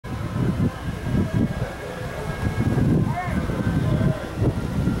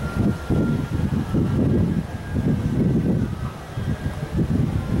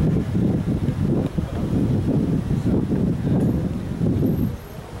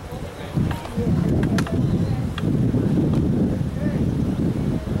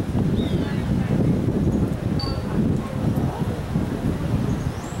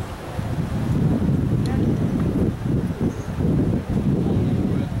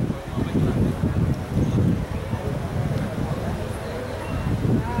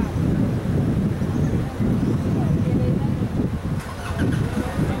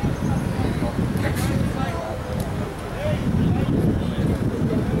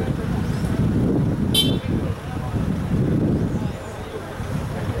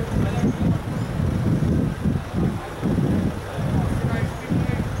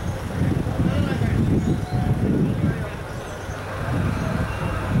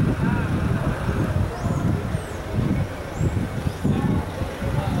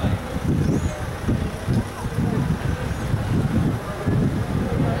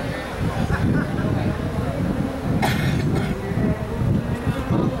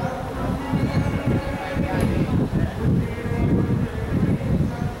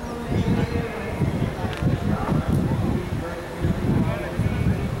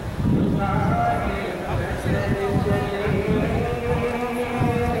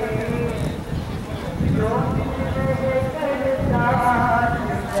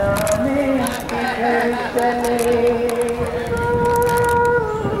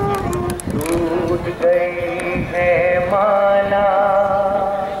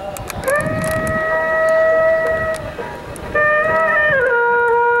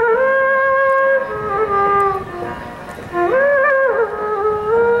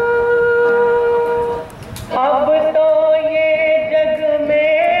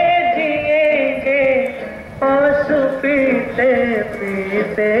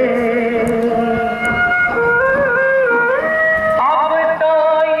से अब तो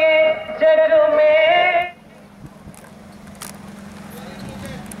ये जग में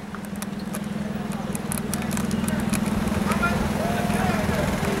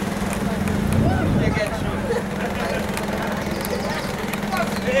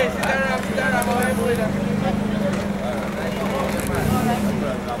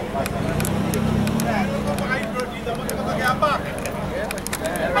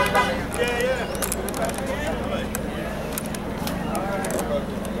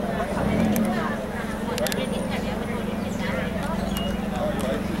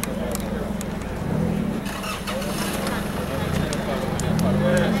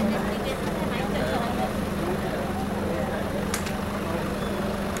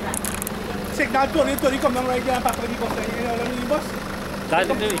Signal Tony comme dans le gars, pas très conseillé, le boss. Dai,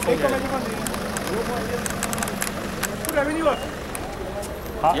 devi Sudah ini bos.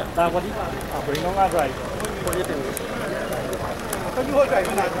 Ya, dah gua di. Ah, beri nong agak. Kau dia tu. Kau jual kai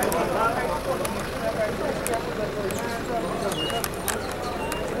mana?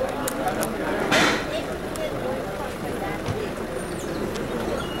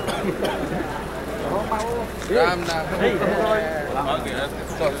 Ram Nam. Hey. Okay,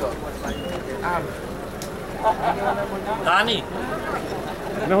 so. Tani.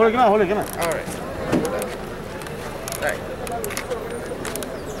 मैं हो गया ना All right. Right.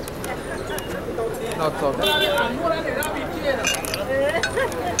 Not so bad.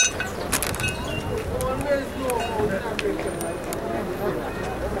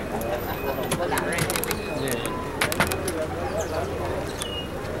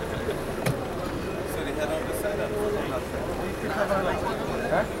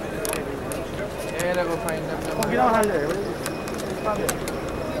 Huh? Yeah, I'll go find them.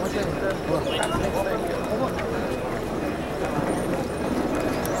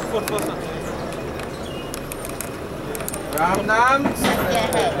 Ram Nam.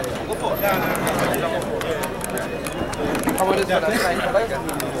 How about this one?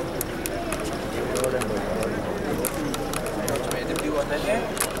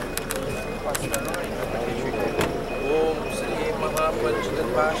 Om Sri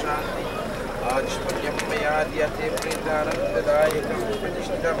Mahapanchadhanpath आज पुण्यमयाद्यते प्रेतानन्ददायकं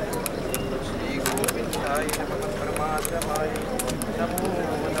प्रतिष्ठितं श्री गोविन्दाय नमः परमात्माय नमो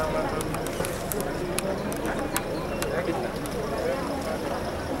नमः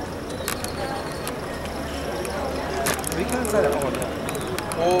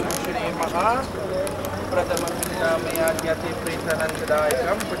ओम श्री महा प्रथममयाद्यते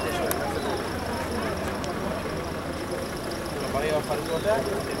प्रेतानन्ददायकं प्रतिष्ठितं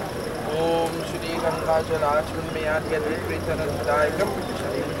ओम Shri गंगाजलाचमयाद्यते प्रेतानन्ददायकं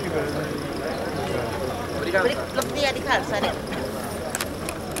Dia di kalsa deh.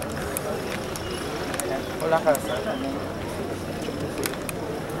 Hola casa.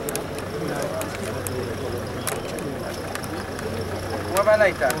 Uma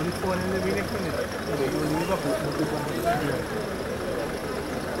balaita.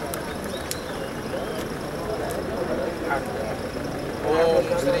 Om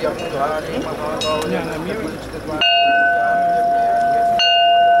Sri Amudhani Mahagauli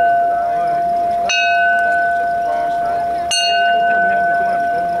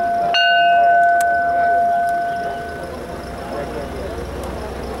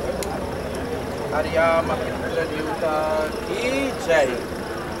Ariyama Putra Deवता की जय।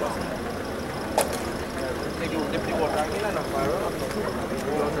 देखिए उन्हें भी बोला कि ना नंबर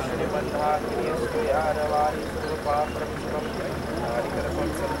वो शनि बंधा की यार वाली सुरपा प्रभुष्म हरि कर कौन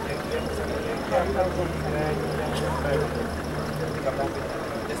समझे क्या कौन है कब हम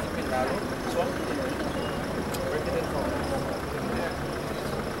डिसिप्लिन डालो सो रेपिटेड फॉर्म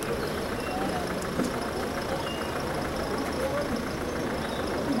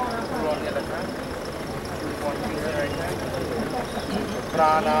फ्लोर लगा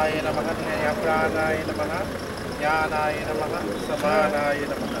प्राणाय नमः या प्राणाय नमः ज्ञानाय नमः समानाय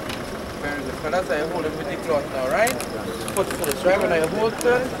नमः. Very good. Fellas, I hold it with the cloth now, right? Foot first, right? When I hold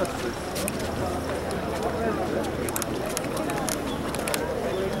turn, foot first.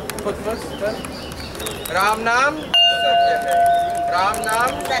 Foot first, turn. Ram Nam Satya hai. Ram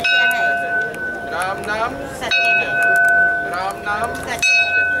Nam Satya hai. Ram Nam Satya hai. Ram Nam Satya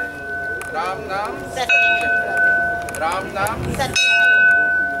hai. Ram Nam Satya hai. Ram Nam Satya hai.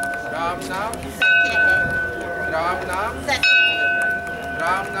 Ram Nam Satya hai. Ram Nam Satya hai.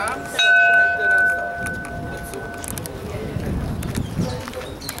 Ram Nam Satya hai.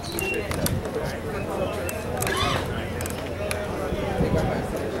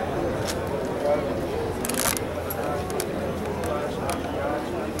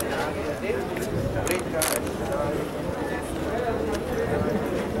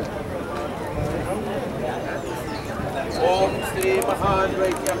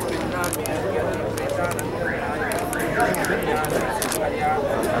 Adia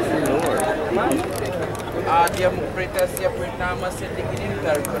Mupretasya Purnama Siddhikinim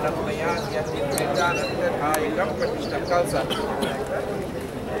Tarpanam Maya Yati Pritananda Ayakam Pratishtam Kalsa.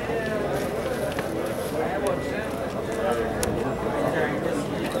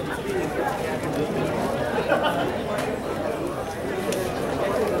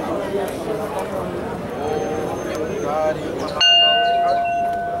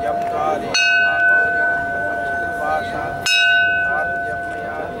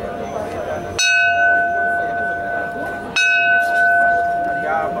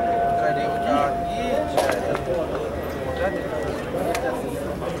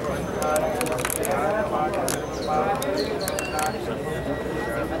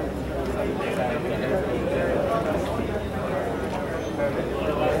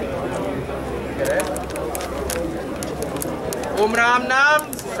 ओम राम नाम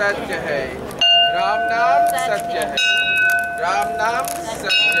सत्य है, राम नाम सत्य है, राम नाम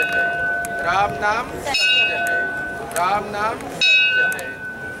सत्य है, राम नाम सत्य है, राम नाम सत्य है,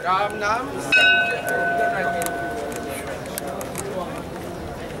 राम नाम सत्य है।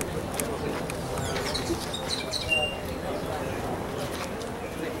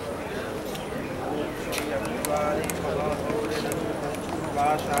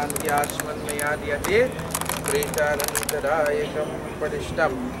 शांति आश्मन में याद यदि प्रेतानंददायकं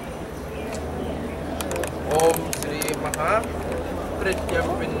पटिष्ठम्। ओम श्री महा प्रत्यम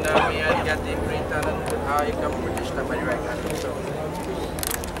पिंडामयति प्रेतानंददायकं पटिष्ठम्।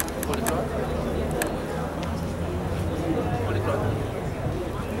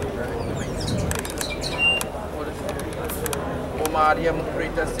 ओम आर्यम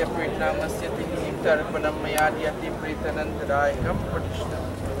प्रेतस्य प्रेतनामस्य तिथिं तर्पणं मयाद्यति प्रेतानंददायकं पटिष्ठम्।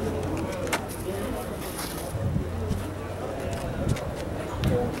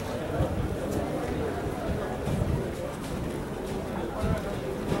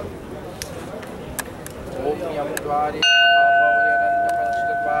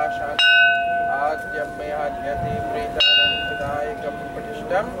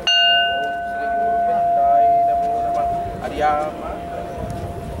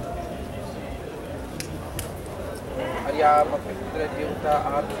 देवता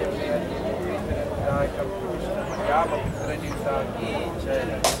आद्य में देवता की जय।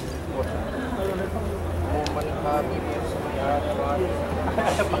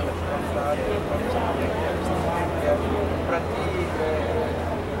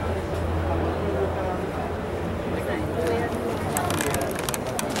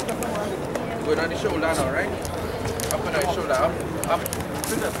 Good on the shoulder now, right? Up on the shoulder, up.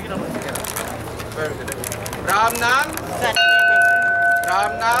 Bring the feet up together. Very good. Ram Nam Satya Hai. Ram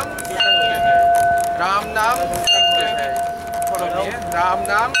Nam Satya Hai. Ram Nam Satya Hai. Follow me. Ram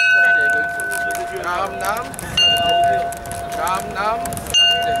Nam Satya Hai. Ram Nam Satya Hai.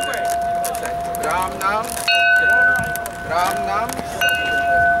 Ram Nam Satya Hai. Ram Nam Satya Hai. Ram Nam Satya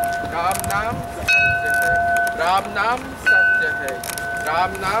Hai. Ram Nam Satya Hai. Ram Nam Satya Hai.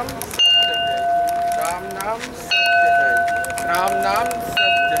 Ram Nam Satya Hai. Ram Nam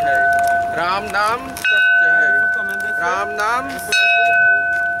Satya Hai. Ram Nam Satya Hai. Ram Nam Ram Nam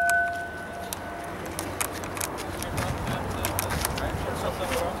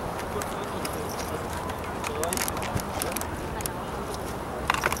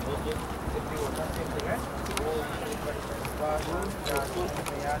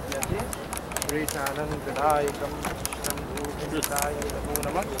Pretanandadayakam Sambhutindaya Namo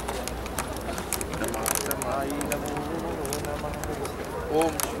Namah Namasamai Namo Namah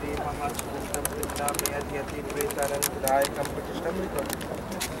Om Shri Mahasundam Pindamyati Pretanandadayakam Pratishtam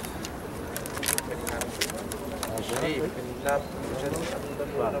Shri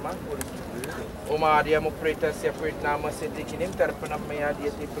Pindamyati Namah Om Arya Mupretasya Pritnama Siddhikinim Tarpanam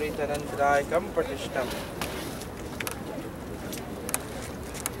Mayadiyati Pretanandadayakam Pratishtam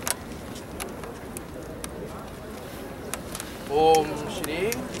Om Shri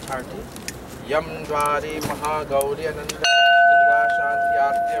Arti Yam Dwari Mahagauri Ananda Shanti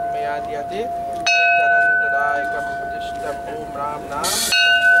Artyam Mayadiyati Pretanandadayakam Pratishtam Om Ram Nam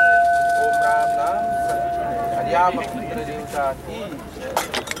Om Ram Nam Haryama Putra Devta Ki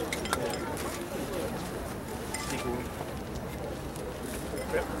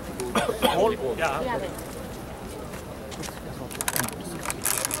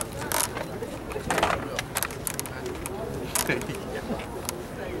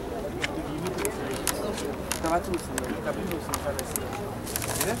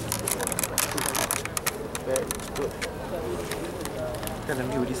Kan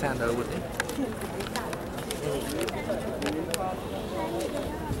ada di sana dalam ni.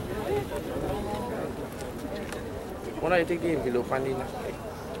 When I take the envelope and in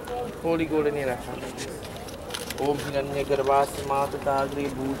holy golden in Om Hinanya Garbhas Matagri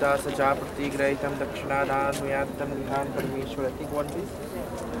Bhuta Sajapati Graitam Dakshinadhan Myatam Ghan Parmeshwar. I think what this?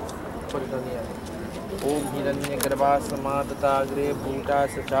 Put it on here. Om Hinanya Garbhas Matagri Bhuta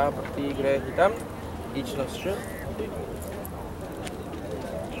Sajapati Graitam. Each nostril.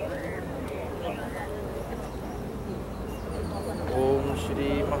 Om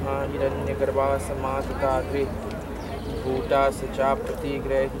Shri Mahahiranya Garbhas Matagri Bhuta Sajapati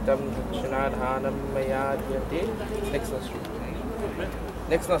Graitam Dakshinadhanam Mayadhyate. Next nostril.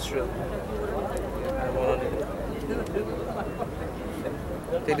 Next nostril. And one on it.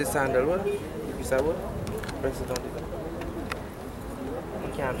 Take the sandalwood. Is that wood? Press it on it.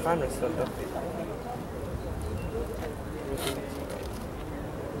 You can't find rest on top.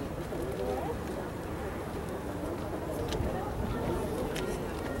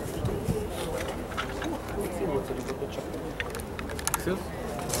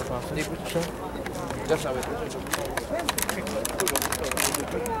 Just have it.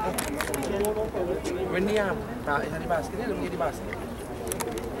 When you have in the basket, let me get the basket.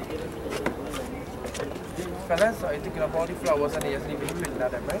 Fellas, I think about the flowers and yes, leave the pin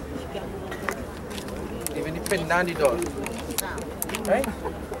down there, right? Even the pin down the door. Right?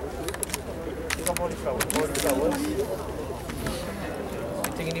 Think about the flowers. All the flowers.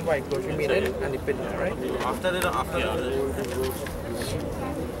 Taking the white clothes, you made it and the pin there, right? After that.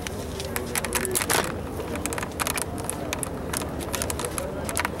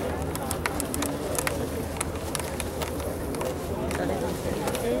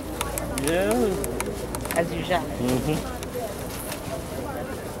 Yeah. As usual. Have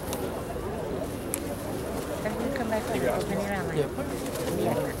you come back with open around?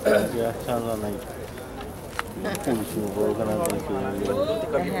 Yeah, sounds like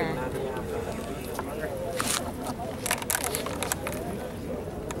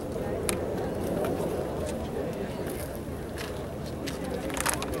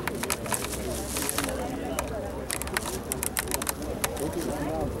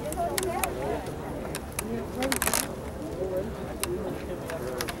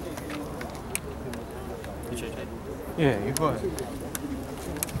Yeah, you go ahead.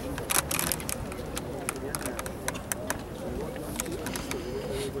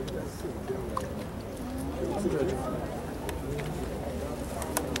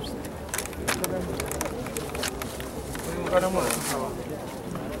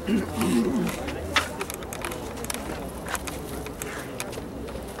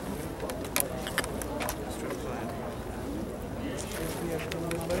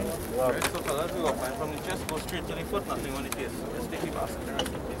 Alright, so colors we got fine from the chest, go straight to the foot, nothing on the face. Just take the basket and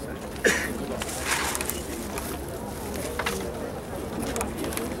rest of the side.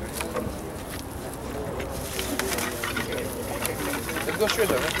 Let's go straight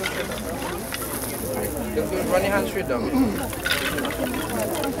down. Let's go run your hand straight down.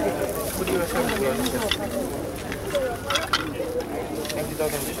 Put your hands on the chest. Empty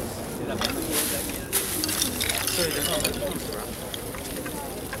out on the chest. Sorry, there's not much food around.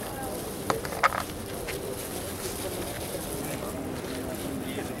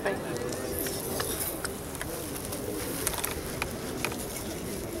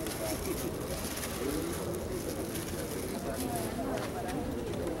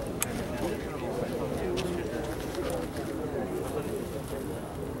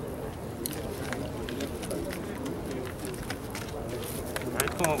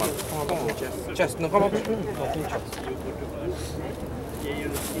 Come on back. Chest, no, come up. And then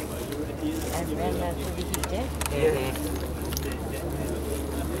to the heater.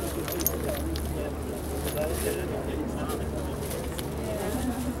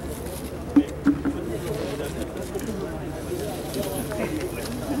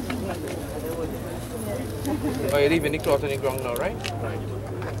 Oh, you're leaving the cloth on the ground now, right? Right.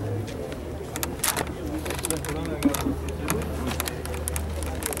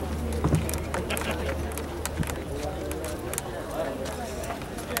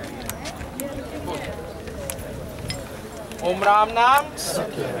 Om Ram Nam,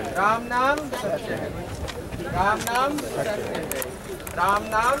 Ram Nam, Ram Nam, Ram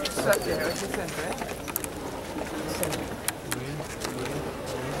Nam, Satya. What's the center?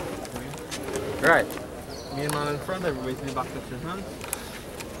 Right. Me and man in front, everybody's in the back of his hands.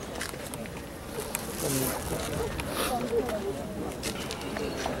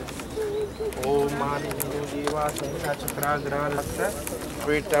 Om Mani Deva Sena Chakragra Lakta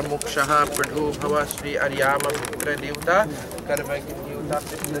Preta Mukshaha Pradhu Bhava Sri Aryama Putra Devta Karvaki Devta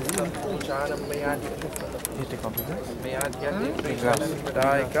Pisnasta Chanam Mayadi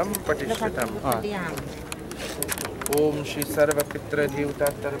मयाध्यतिदायकं प्रतिष्ठितम् ओम श्री सर्वपित्र देवता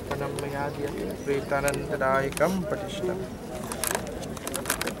तर्पणम मयाध्यति प्रेतानंददायकं प्रतिष्ठितम्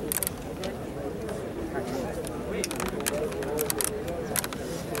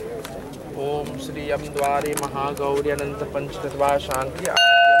ओम श्री यम द्वारे महागौरी अनंत पंचतत्वा शांति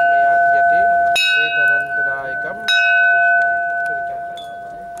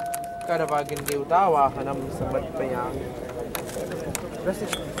करवागिन देवता वाहनम समर्पयामि.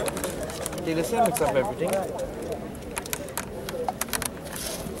 Do the same, mix up everything.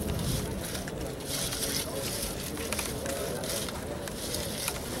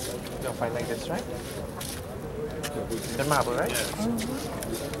 You'll find like this, right? The marble, right?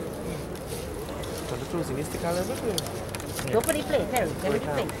 So the closing is the color of it. Go for the plate, Harry. Go for the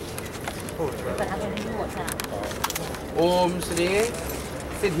plate. But I don't know what's that. Om Shri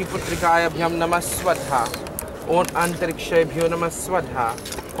सिद्धिपुत्रिकाभ्यं नमः स्वधा ओम अंतरिक्षेभ्यो नमः स्वधा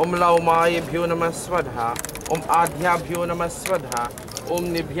ओम लौमायेभ्यो नमः स्वधा ओम आध्याभ्यो नमः स्वधा ओम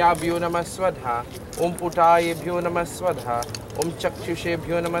निभ्याभ्यो नमः स्वधा ओम पुटायेभ्यो नमः स्वधा ओम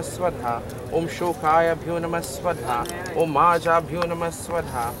चक्षुषेभ्यो नमः स्वधा ओम शोकायभ्यो नमः स्वधा ओम माजाभ्यो नमः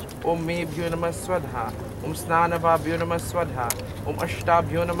स्वधा ओम मेभ्यो नमः स्वधा ओम स्नानवाभ्यो नमः स्वधा ओम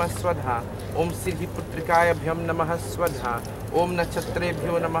अष्टाभ्यो नमः स्वधा ओम सिद्धिपुत्रिकाभ्यं नमः स्वधा ओम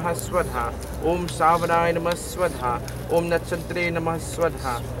नक्षत्रेभ्यो नमः स्वधा ओम सावनाय नमः स्वधा ओम नक्षत्रे नमः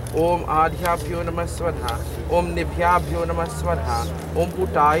स्वधा ओम आध्याभ्यो नमः स्वधा ओम निभ्याभ्यो नमः स्वधा ओम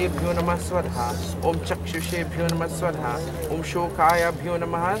पुटायेभ्यो नमः स्वधा ओम चक्षुषेभ्यो नमः स्वधा ओम शोकायभ्यो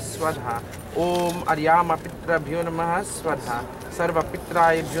नमः स्वधा ओम अर्यामपितृभ्यो नमः स्वधा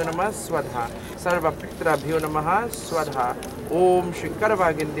सर्वपित्रायेभ्यो नमः स्वधा सर्वपितृभ्यो नमः स्वधा ओम श्री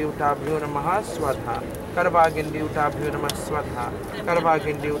करवागिन देवताभ्यो नमः स्वधा करवागिन देवताभ्यो नमः स्वधा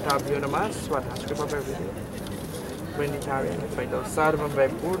करवागिन देवताभ्यो नमः स्वधा. Vegetarian final sarvam vai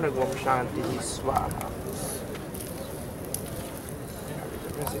purna gom shanti swaha.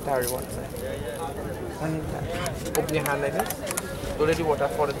 Vegetarian one side. Open your hand like this. Already water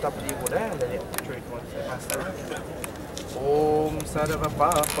for the top of the water and then you throw it one side. Om sarva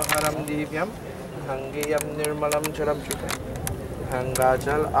papa haram divyam hangeyam nirmalam charam chukam.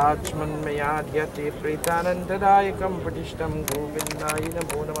 Hangajal achman mayadhyate pretanandadayakam pratishtam govindaya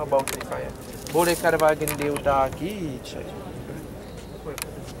namo namah. About the fire. बोले करवागिन देवता की जय.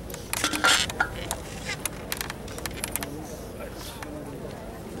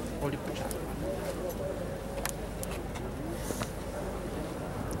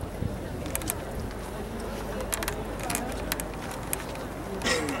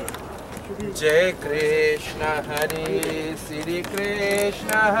 जय कृष्ण हरे श्री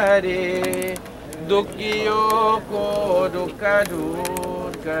कृष्ण हरे दुखियों को दुख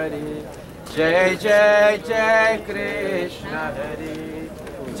दूर करे. जय जय जय कृष्ण हरे.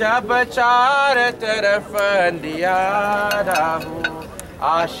 जब चार तरफ अंधियारा हो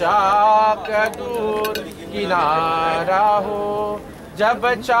आशा का दूर किनारा हो. जब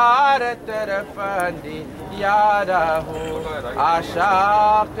चार तरफ अंधियारा हो आशा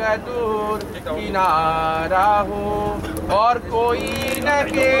का दूर किनारा हो और कोई न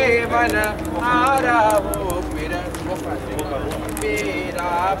केवल हारा हो फिर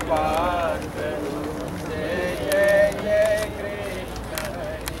मेरा पार. जय जय जय कृष्ण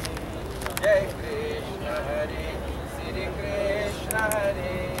हरे जय कृष्ण हरे श्री कृष्ण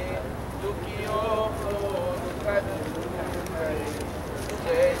हरे दुखियों को दुख दूर करे.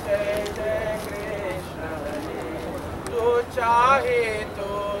 जय जय जय कृष्ण हरे. जो चाहे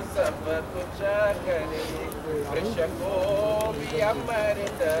तो सब कुछ करे कृष्ण को भी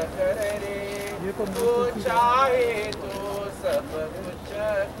अमृत करे. जो चाहे तो सब कुछ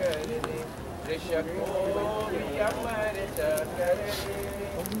कर दे कृष्ण को भी अमृत कर दे.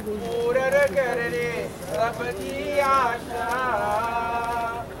 पूर्ण कर दे सबकी आशा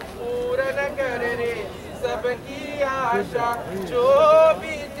पूर्ण कर दे सबकी आशा. जो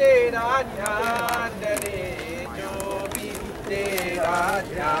भी तेरा ध्यान करे जो भी तेरा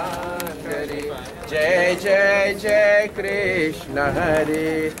ध्यान करे. जय जय जय कृष्ण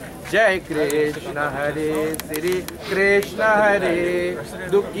हरे जय कृष्ण हरे श्री कृष्ण हरे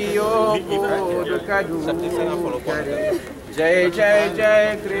दुखियों को दुख दूर करे. जय जय जय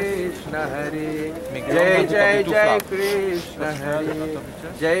कृष्ण हरे जय जय जय कृष्ण हरे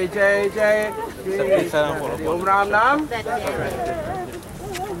जय जय जय कृष्ण हरे. ओम राम नाम.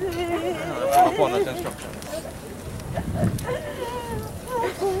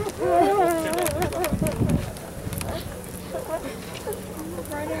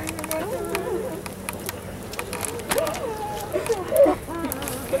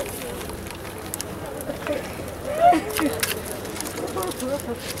 Om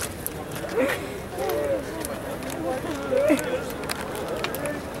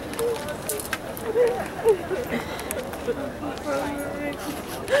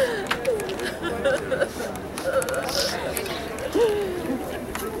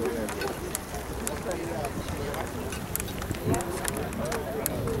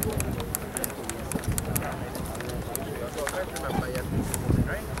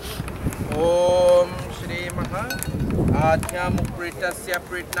Shri Maha Adhya Mupritasya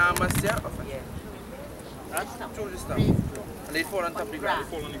Pritnamasya. Let it fall on top of the grass.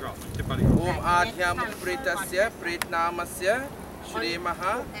 Fall on the ground. Tip on the ground. Om Adhya Mupritasya Pritnamasya Shri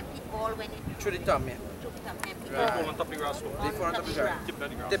Maha Churitam. Fall on top of the grass. Let it fall on top of the grass. Tip on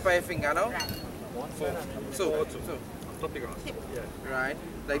the ground. Tip by your finger now. So. On top of the grass. Yeah. Right.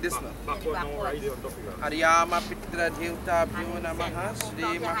 Like this now. Backward, no, right there on top of the grass. Aryama Pitra Devta Bhyo Namaha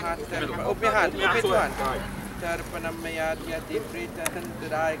Shri Maha Tarpa. Open your hand. Open your hand. Tarpanamayadhyati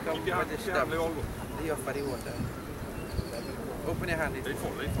Pritanandaraikam Padishtam. You're very water. Open your hand. Let it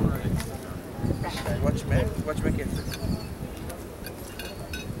fall, right. Watch me. Watch me carefully.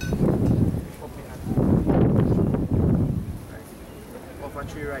 Open your hand. Over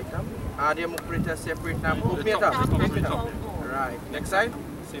tree right now. Adhya Mupritasya Pritnam. Open it up. Open it up. Right. Next side.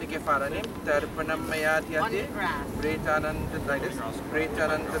 Take your father name. Tarpanamayadhyati Pritanand. Like this.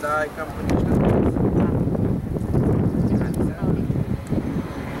 Pritanandaraikam Padishtam.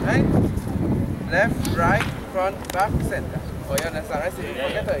 Right? Left, right, front, back, center. Oh, you understand? I see.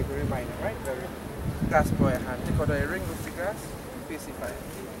 Forget that. You can remind him, right? Very good. Grasp for your hand. Take out the ring with the grass. Face it fire.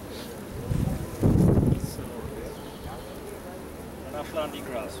 And after on the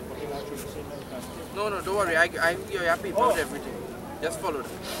grass, what do you want to say? No, don't worry. You're happy about everything. Just follow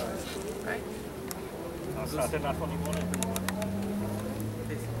them. Right? I'll start it off on the morning.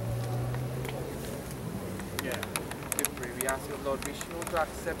 Yeah. We ask you, Lord Vishnu, to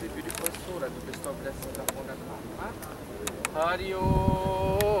accept the beautiful soul and to bestow blessings upon that man. Hari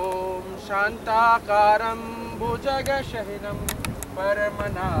Om Shantakaram Bhujagashahinam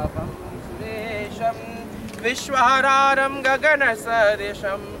Paramanabam Suresham Vishwahararam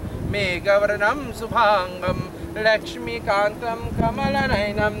Gaganasadesham Megavaranam Subhangam Lakshmi Kantam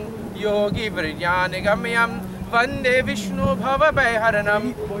Kamalanainam Yogi Vridyanigamyam Vande Vishnu Bhava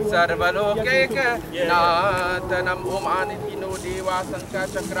Baiharanam Sarvalokeka Natanam Om Anitino Deva Sanka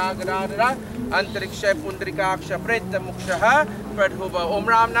Chakragrara Antariksha Pundrikaksha Preta Mukshaha Pradhuba Om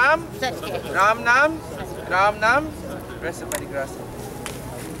Ram Nam Ram Nam Ram Nam. Rest by the grass.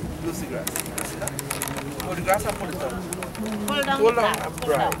 Lucy grass. Pull the grass and pull it down. Pull down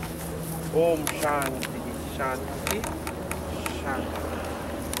upright. Om Shanti Shanti Shanti.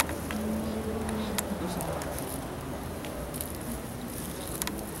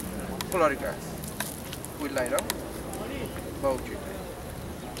 Pull out the grass. We'll lie down. Bow tree.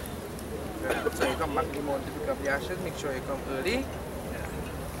 So you come back in the morning to pick up the ashes. Make sure you come early.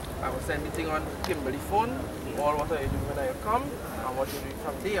 I will send meeting on Kimberly phone. All what are you doing when I come and what you do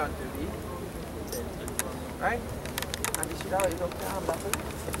from day until day. Right? And this is how you don't come back.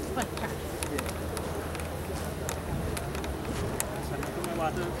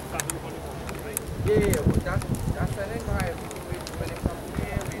 Yeah, that's the thing why when it comes to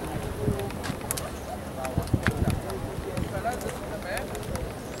here.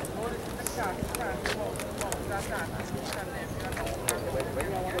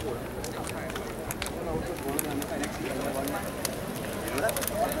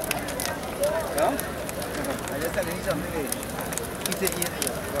 I just said something. He said yes.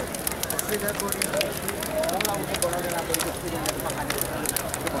 I said that